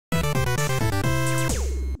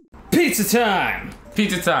Pizza time!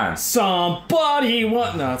 Pizza time! Somebody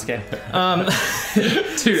want... No, it's okay.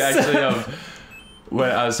 Dude, actually, when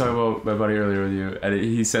I was talking about my buddy earlier with you, and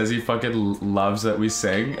he says he fucking loves that we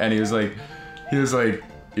sing, and he was like,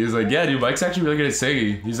 yeah, dude, Mike's actually really good at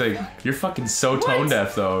singing. He's like, you're fucking so tone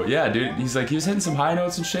deaf though. Yeah, dude. He's like, he was hitting some high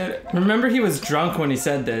notes and shit. Remember, he was drunk when he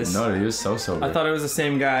said this. No, dude, he was so sober. I thought it was the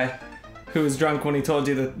same guy who was drunk when he told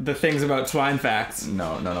you the things about Twine facts.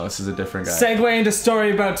 No, this is a different guy. Segue into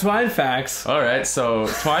story about Twine facts. All right, so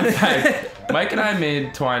Twine facts. Mike and I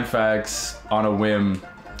made Twine facts on a whim.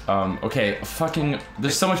 Okay, fucking.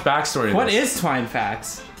 There's so much backstory. What is Twine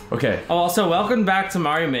facts? Okay. Oh, also, welcome back to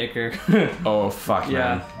Mario Maker. Oh fuck,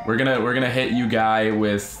 man. We're gonna hit you guy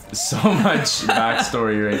with so much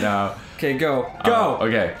backstory right now. Okay, go.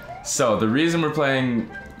 Okay, so the reason we're playing,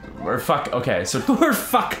 we're fuck. Okay, so we're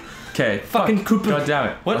fuck. Okay, fucking Koopa. God damn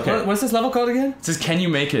it. What's this level called again? It says, can you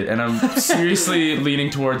make it? And I'm seriously leaning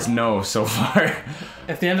towards no so far.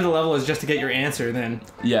 If the end of the level is just to get your answer, then.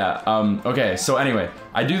 Yeah, okay, so anyway,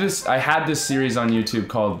 I had this series on YouTube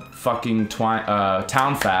called fucking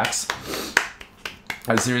Town Facts.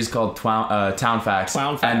 I had a series called Town Facts.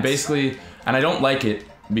 And basically, and I don't like it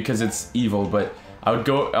because it's evil, but I would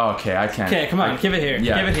go, okay, I can't. Okay, come on, give it here.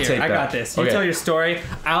 Yeah, give it here. I got this. You tell your story.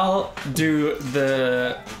 I'll do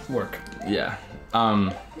the work. Yeah.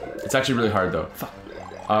 It's actually really hard though. Fuck.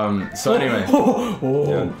 So anyway. Keep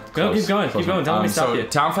going. Don't let me stop you.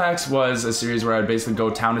 Town Facts was a series where I'd basically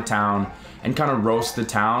go town to town and kind of roast the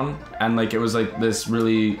town, and like it was like this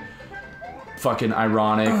really fucking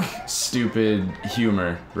ironic, stupid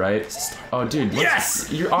humor, right? Oh, dude.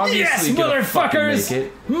 Yes! You're obviously gonna fucking make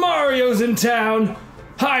it. Mario's in town.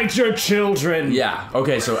 Hide your children. Yeah.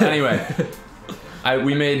 Okay. So anyway,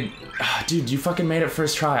 we made. Dude, you fucking made it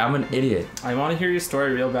first try. I'm an idiot. I want to hear your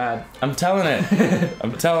story real bad. I'm telling it.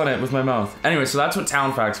 I'm telling it with my mouth. Anyway, so that's what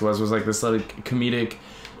Town Facts was like this like comedic.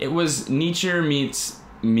 It was Nietzsche meets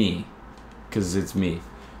me, because it's me.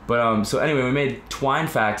 But so anyway, we made Twine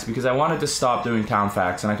Facts because I wanted to stop doing Town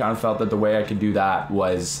Facts, and I kind of felt that the way I could do that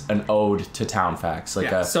was an ode to Town Facts,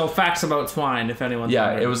 like so facts about Twine, if anyone's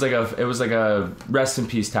wondering. It was like a rest in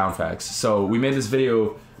peace Town Facts. So we made this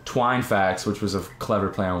video, Twine Facts, which was a clever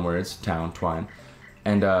play on words, town, twine,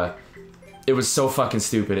 and it was so fucking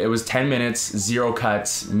stupid. It was 10 minutes, 0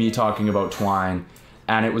 cuts, me talking about Twine,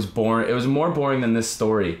 and it was boring. It was more boring than this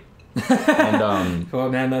story. And oh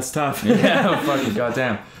man, that's tough. Yeah, fucking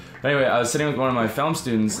goddamn. Anyway, I was sitting with one of my film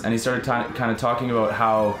students, and he started kind of talking about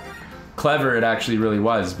how clever it actually really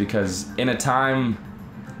was, because in a time.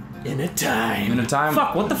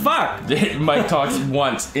 Fuck, what the fuck? Mike talks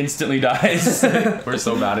once, instantly dies. We're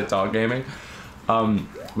so bad at talk gaming. But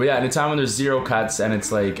yeah, in a time when there's 0 cuts and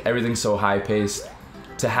it's like everything's so high paced,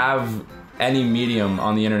 to have any medium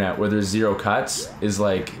on the internet where there's 0 cuts is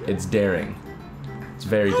like, it's daring. It's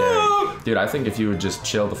very daring. Dude, I think if you would just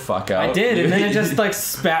chill the fuck out. I did, and then it just like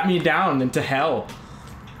spat me down into hell.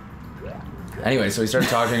 Anyway, so he started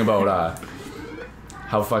talking about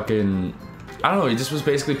how fucking, I don't know, he just was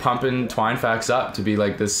basically pumping Twine Facts up to be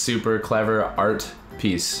like this super clever art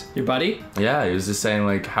piece. Your buddy? Yeah, he was just saying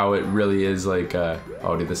like how it really is like,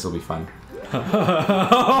 oh dude, this will be fun. Woo!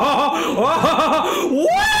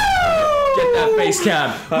 Get that face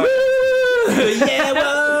cam. Yeah,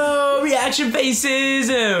 whoa, reaction faces.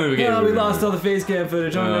 Oh, we lost all the face cam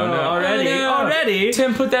footage. Oh no, already?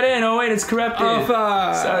 Tim put that in. Oh wait, it's corrupted. Oh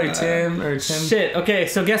fuck. Sorry, Tim. Shit, okay,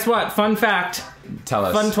 so guess what? Fun fact. Tell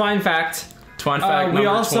us. Fun Twine fact. Twine fact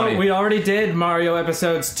number 20. We already did Mario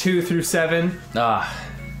episodes 2 through 7.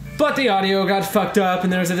 But the audio got fucked up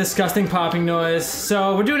and there was a disgusting popping noise,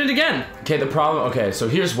 so we're doing it again. Okay, the problem, okay, so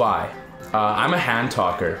here's why. I'm a hand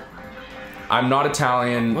talker. I'm not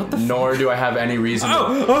Italian, nor do I have any reason to...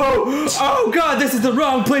 Oh god, this is the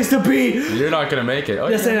wrong place to be! You're not gonna make it. Oh,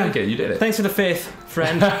 yes, I am. Make it. You did it. Thanks for the faith,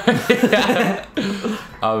 friend. I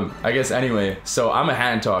guess anyway, so I'm a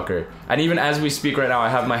hand talker. And even as we speak right now, I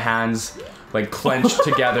have my hands like clenched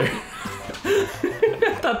together.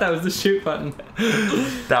 I thought that was the shoot button.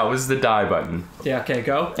 That was the die button. Yeah, okay,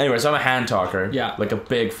 go. Anyway, so I'm a hand talker. Yeah. Like a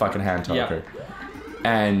big fucking hand talker. Yeah.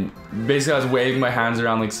 And basically I was waving my hands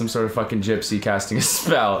around like some sort of fucking gypsy casting a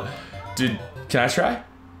spell. Dude, can I try?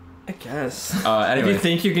 I guess. Anyway. If you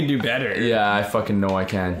think you can do better. Yeah, I fucking know I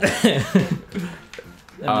can.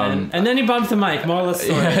 And then he bumped the mic, moral of the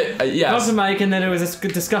story. Yes. Bumped the mic, and then it was this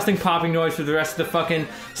disgusting popping noise for the rest of the fucking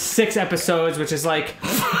 6 episodes, which is like...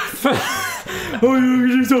 Oh,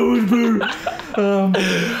 you're so much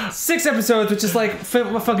better. 6 episodes, which is like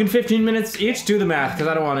fucking 15 minutes each. Do the math, because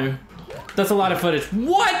I don't want to. That's a lot of footage.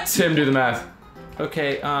 What? Tim, do the math.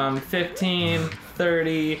 Okay, 15,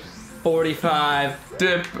 30, 45.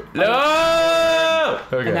 Dip. No!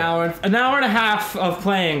 Okay. An hour and a half of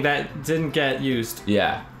playing that didn't get used.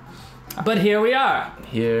 Yeah. But here we are.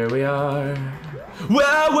 Here we are.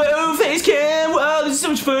 Whoa, whoa, face cam. Wow, this is so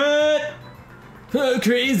much fun. Oh,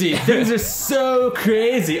 crazy. Things are so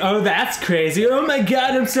crazy. Oh, that's crazy. Oh my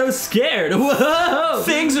god, I'm so scared. Whoa.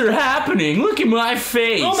 Things are happening. Look at my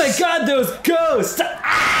face. Oh my god, those ghosts.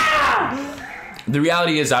 Ah! The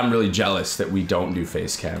reality is I'm really jealous that we don't do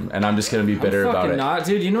face cam, and I'm just gonna be bitter about it. Not,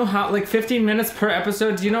 dude. You know how, like, 15 minutes per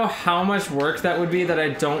episode, do you know how much work that would be that I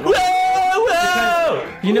don't Whoa, whoa!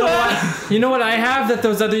 You know what? You know what I have that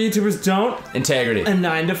those other YouTubers don't? Integrity. A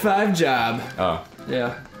 9-to-5 job. Oh.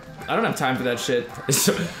 Yeah. I don't have time for that shit.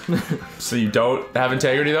 So you don't have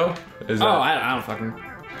integrity though? Is that... I don't fucking...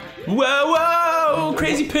 Whoa, whoa!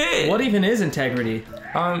 Crazy pit! What even is integrity?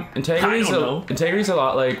 Integrity's I don't know. Integrity's a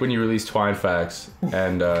lot like when you release Twine facts,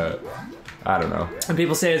 and I don't know. And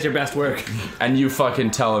people say it's your best work. And you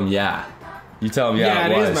fucking tell them, yeah. You tell them, yeah,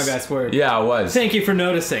 it is my best work. Yeah, it was. Thank you for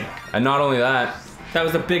noticing. And not only that. That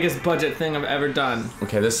was the biggest budget thing I've ever done.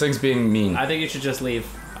 Okay, this thing's being mean. I think you should just leave.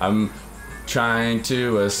 I'm trying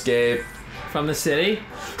to escape. From the city?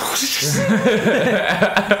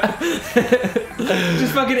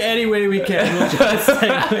 Just fucking any way we can. We'll just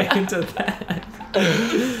segue into that.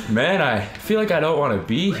 Man, I feel like I don't want to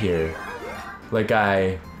be here. Like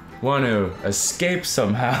I want to escape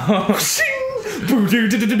somehow.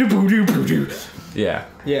 Yeah.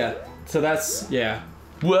 Yeah. So that's, yeah.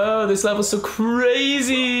 Whoa, this level's so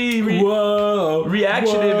crazy. Whoa.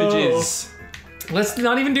 Reaction images. Let's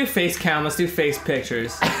not even do face cam, let's do face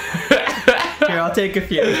pictures. Here, I'll take a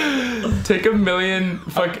few. Take a million.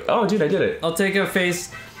 Fuck. Oh, dude, I did it. I'll take a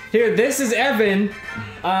face. Here, this is Evan.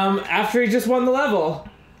 After he just won the level.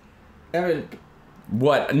 Evan.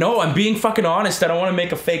 What? No, I'm being fucking honest. I don't want to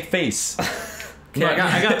make a fake face. Okay,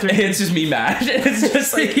 I got 3. It's just me mad. It's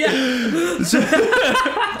just like, yeah.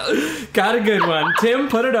 Got a good one. Tim,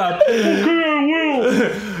 put it up.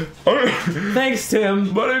 Thanks,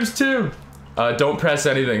 Tim. My name's Tim. Don't press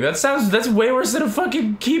anything. That's way worse than a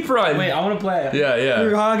fucking keep run. Wait, I want to play it. Yeah, yeah.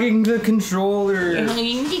 You're hogging the controller. I want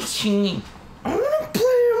to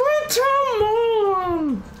play with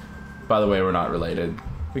Tom. By the way, we're not related.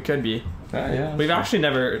 We could be. Yeah. We've actually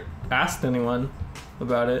never asked anyone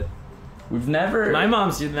about it. We've never... My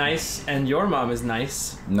mom's nice, and your mom is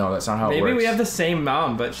nice. No, that's not how it works. Maybe we have the same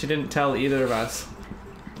mom, but she didn't tell either of us.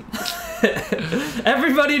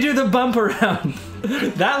 Everybody do the bump around.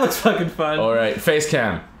 That looks fucking fun. Alright, face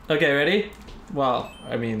cam. Okay, ready? Well,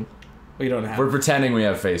 I mean, we don't have... We're pretending we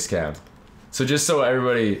have face cam. So just so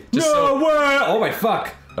everybody... Way! Oh my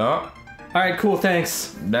fuck. Oh. Alright, cool,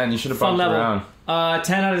 thanks. Man, you should have Fun bumped level. around.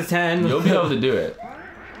 10 out of 10. You'll be able to do it.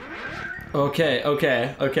 Okay,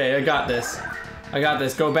 I got this.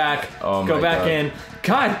 Go back. Oh Go my back God. in.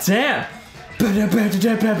 God damn!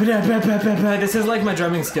 This is like my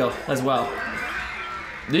drumming skill as well.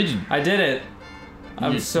 Did you? I did it.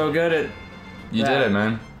 I'm so good at You that. did it,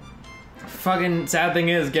 man. Fucking sad thing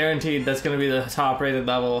is, guaranteed that's gonna be the top rated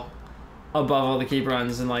level above all the keep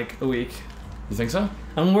runs in like a week. You think so?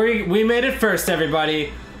 And we made it first,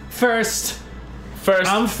 everybody. First.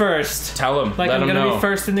 I'm first. Tell them. Like, Let I'm them gonna know. be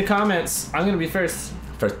first in the comments. I'm gonna be first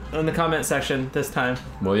in the comment section this time.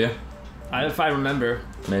 Will you? If I remember.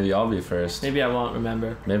 Maybe I'll be first. Maybe I won't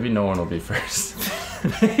remember. Maybe no one will be first.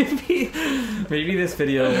 Maybe this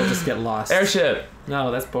video will just get lost. Airship.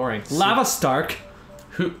 No, that's boring. Lava Stark.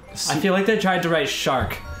 Who? I feel like they tried to write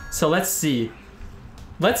shark. So let's see.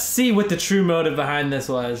 Let's see what the true motive behind this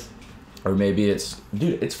was. Or maybe it's...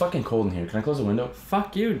 Dude, it's fucking cold in here. Can I close the window?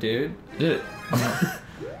 Fuck you, dude. Dude,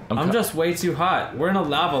 I'm just way too hot. We're in a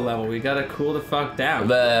lava level. We gotta cool the fuck down.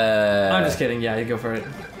 Bleh. I'm just kidding. Yeah, you go for it.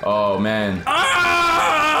 Oh, man.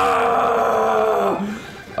 Ah!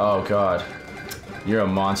 Oh, God. You're a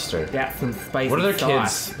monster. Got some spicy What are their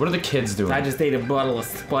sauce. kids? What are the kids doing? I just ate a bottle of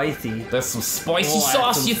spicy. That's some spicy Oh,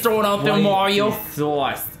 sauce some you throwing out there, spicy Mario.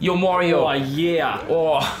 Sauce. Yo, Mario. Oh yeah.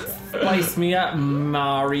 Oh. Spice me up,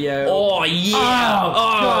 Mario. Oh, yeah.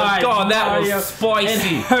 Oh, God, that Mario. was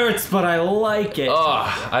spicy. It hurts, but I like it.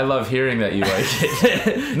 Oh, I love hearing that you like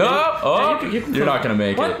it. No. Oh, Yeah, you can you're not gonna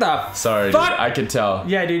make what it. the Sorry, fuck? dude, I can tell.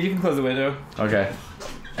 Yeah, dude, you can close the window. Okay.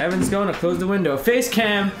 Evan's going to close the window. Face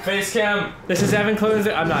cam. Face cam. This is Evan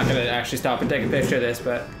closing. I'm not gonna actually stop and take a picture of this,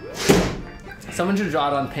 but someone should draw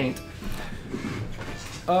it on paint.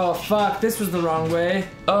 Oh fuck! This was the wrong way.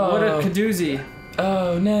 Oh. What a kadoozy.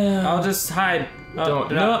 Oh no. I'll just hide. Oh,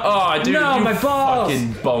 Don't. No. Oh, dude. No, you my balls.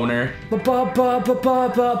 Fucking boner. Balls.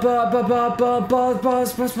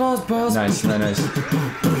 Nice, nice.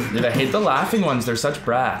 Dude, I hate the laughing ones. They're such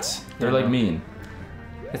brats. They're like mean.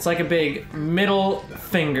 It's like a big middle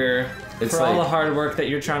finger It's for all like- the hard work that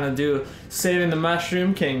you're trying to do, saving the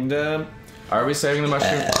Mushroom Kingdom. Are we saving the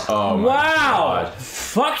mushroom? Oh my Wow! God.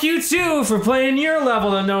 Fuck you too for playing your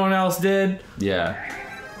level that no one else did. Yeah.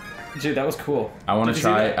 Dude, that was cool. I want Did to you see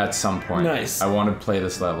try that? it at some point. Nice. I want to play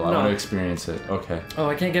this level. I No. want to experience it. Okay. Oh,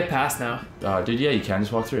 I can't get past now. Dude, yeah, you can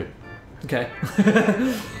just walk through. Okay.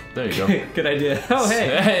 There you go. Good idea. Oh,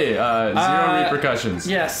 hey. Hey, zero repercussions.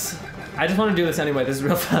 Yes. I just want to do this anyway. This is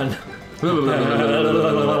real fun.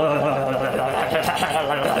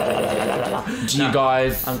 Do you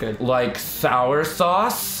guys I'm good. like sour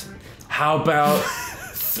sauce? How about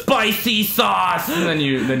spicy sauce? And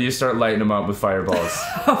then you start lighting them up with fireballs.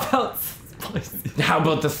 How about spicy? How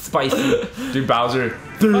about the spicy? Dude, Bowser.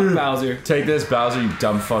 Fuck Bowser. Take this, Bowser, you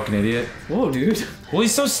dumb fucking idiot. Whoa, dude. Well,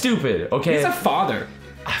 he's so stupid, okay? He's a father.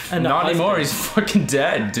 And Not a anymore, husband. he's fucking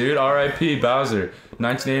dead, dude. R.I.P. Bowser.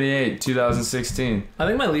 1988, 2016. I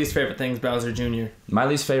think my least favorite thing is Bowser Jr. My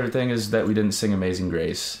least favorite thing is that we didn't sing Amazing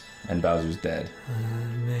Grace, and Bowser's dead.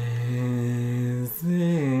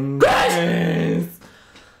 Amazing Grace,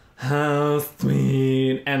 how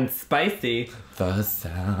sweet and spicy The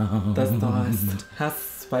sound. the sauce. How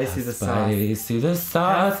spicy the sauce. Spicy the How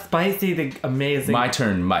sauce. spicy the amazing. My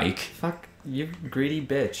turn, Mike. Fuck you, greedy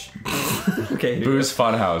bitch. Okay. Dude. Boo's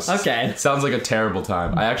Funhouse. Okay. Sounds like a terrible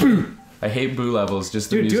time. I hate Boo levels,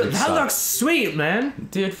 just the Dude, music dude, that sucks. looks sweet, man.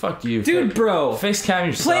 Dude, fuck you. Dude, bro. Face cam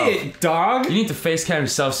yourself. Play it, dog. You need to face cam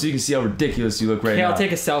yourself so you can see how ridiculous you look right Okay, now. I'll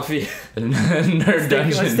take a selfie. Nerd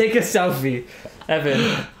Dungeon. Let's take a selfie.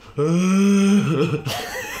 Evan.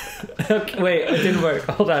 Okay, wait, it didn't work.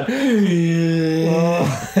 Hold on.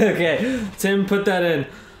 Okay, Tim, put that in.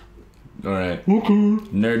 Alright.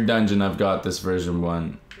 Nerd Dungeon, I've got this version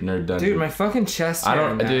 1. Nerd Dungeon. Dude, my fucking chest. I hair,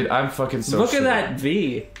 don't, man. dude, I'm fucking so Look at shit. that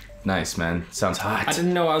V. Nice, man. Sounds hot. I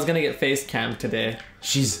didn't know I was gonna get face cam today.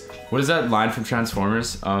 She's, what is that line from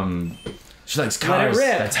Transformers? She likes Let it cars.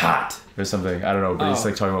 rip. That's hot. Or something. I don't know, but he's Oh.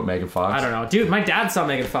 like talking about Megan Fox. I don't know. Dude, my dad saw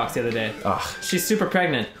Megan Fox the other day. Ugh, She's super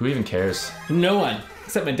pregnant. who even cares? No one.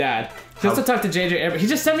 Except my dad. He How- also talked to JJ Abrams. He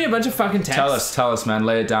just sent me a bunch of fucking texts. Tell us, man.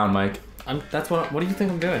 Lay it down, Mike. That's what do you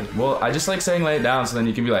think I'm doing? Well, I just like saying lay it down so then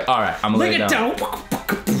you can be like, alright, I'm gonna lay Lay it it down. down.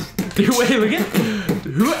 Dude, wait, look at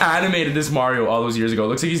who animated this Mario all those years ago?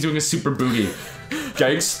 Looks like he's doing a super boogie.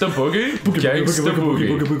 Gangsta boogie? Gangsta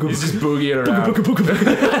boogie. He's just boogieing around.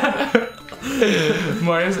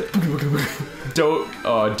 Mario's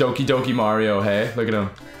Doki Doki Mario, hey? Look at him.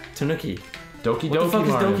 Tanuki. Doki What Doki the fuck is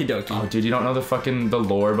Mario. Doki Doki? Oh, dude, you don't know the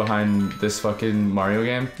lore behind this fucking Mario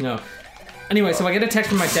game? No. Anyway, so I get a text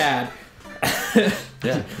from my dad.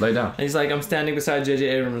 Yeah, lay it down. And he's like, I'm standing beside JJ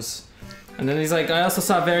Abrams. And then he's like, I also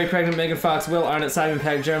saw very pregnant Megan Fox, Will Arnett, Simon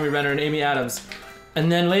Pegg, Jeremy Renner, and Amy Adams.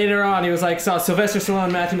 And then later on, he was like, saw Sylvester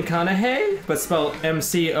Stallone, Matthew McConaughey, but spelled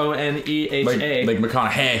MCONEHA. Like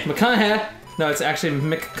McConaughey. McConaughey. No, it's actually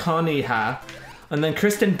McConaughey. And then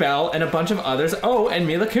Kristen Bell and a bunch of others. Oh, and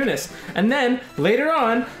Mila Kunis. And then, later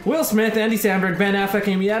on, Will Smith, Andy Samberg, Ben Affleck,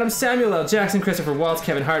 Amy Adams, Samuel L. Jackson, Christopher Waltz,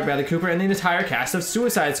 Kevin Hart, Bradley Cooper, and the entire cast of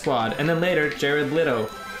Suicide Squad. And then later, Jared Leto.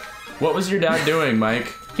 What was your dad doing,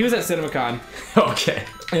 Mike? He was at CinemaCon. Okay.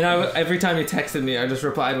 And every time he texted me, I just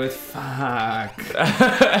replied with, fuck.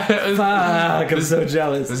 Fuck, I'm so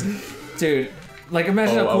jealous. Dude, like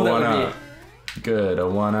imagine how cool that would be. Good, I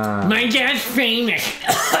wanna. My dad's famous.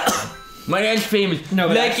 My dad's famous. No,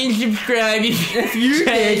 but like and subscribe if your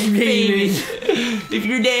dad's famous. If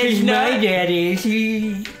your dad's My not. dad is.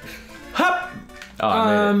 He... Hup. Oh,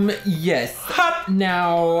 I made it. Yes. Hup.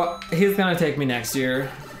 Now, he's gonna take me next year.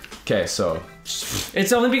 Okay, so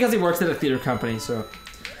It's only because he works at a theater company, so.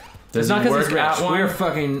 does It's not he because work he's rich. at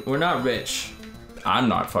one? We're not rich. I'm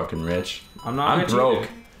not fucking rich. I'm not I'm rich broke. either.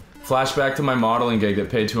 Flashback to my modeling gig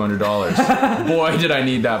that paid $200. Boy, did I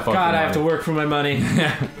need that fucking God, money. I have to work for my money.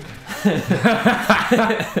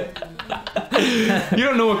 You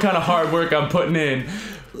don't know what kind of hard work I'm putting in.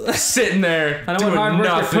 Sitting there I know doing what hard work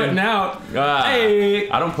nothing. you're putting out. Ah, Hey.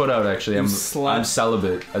 I don't put out actually. I'm slut.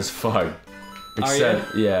 celibate as fuck. Are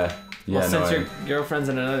Except, yeah. Yeah, Well, no. since your girlfriend's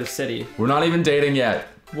in another city. We're not even dating yet.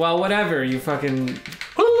 Well, whatever, you fucking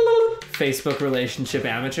Facebook relationship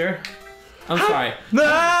amateur. I'm sorry.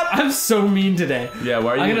 I'm so mean today. Yeah,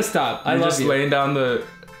 why are you? I'm gonna stop. I You're love just you. laying down the.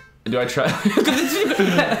 Do I try?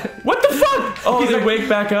 What the fuck? Oh, they wake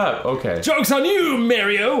back up. Okay. Joke's on you,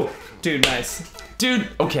 Mario! Dude, nice. Dude,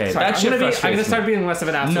 okay. Sorry, That shit I'm frustrates gonna me. start being less of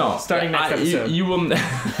an asshole. No. Starting next episode. You will.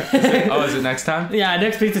 Oh, is it next time? Yeah,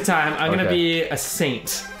 next pizza time, I'm gonna Okay. be a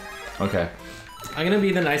saint. Okay. I'm gonna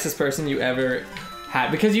be the nicest person you ever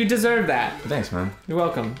had, because you deserve that. Thanks, man. You're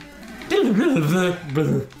welcome.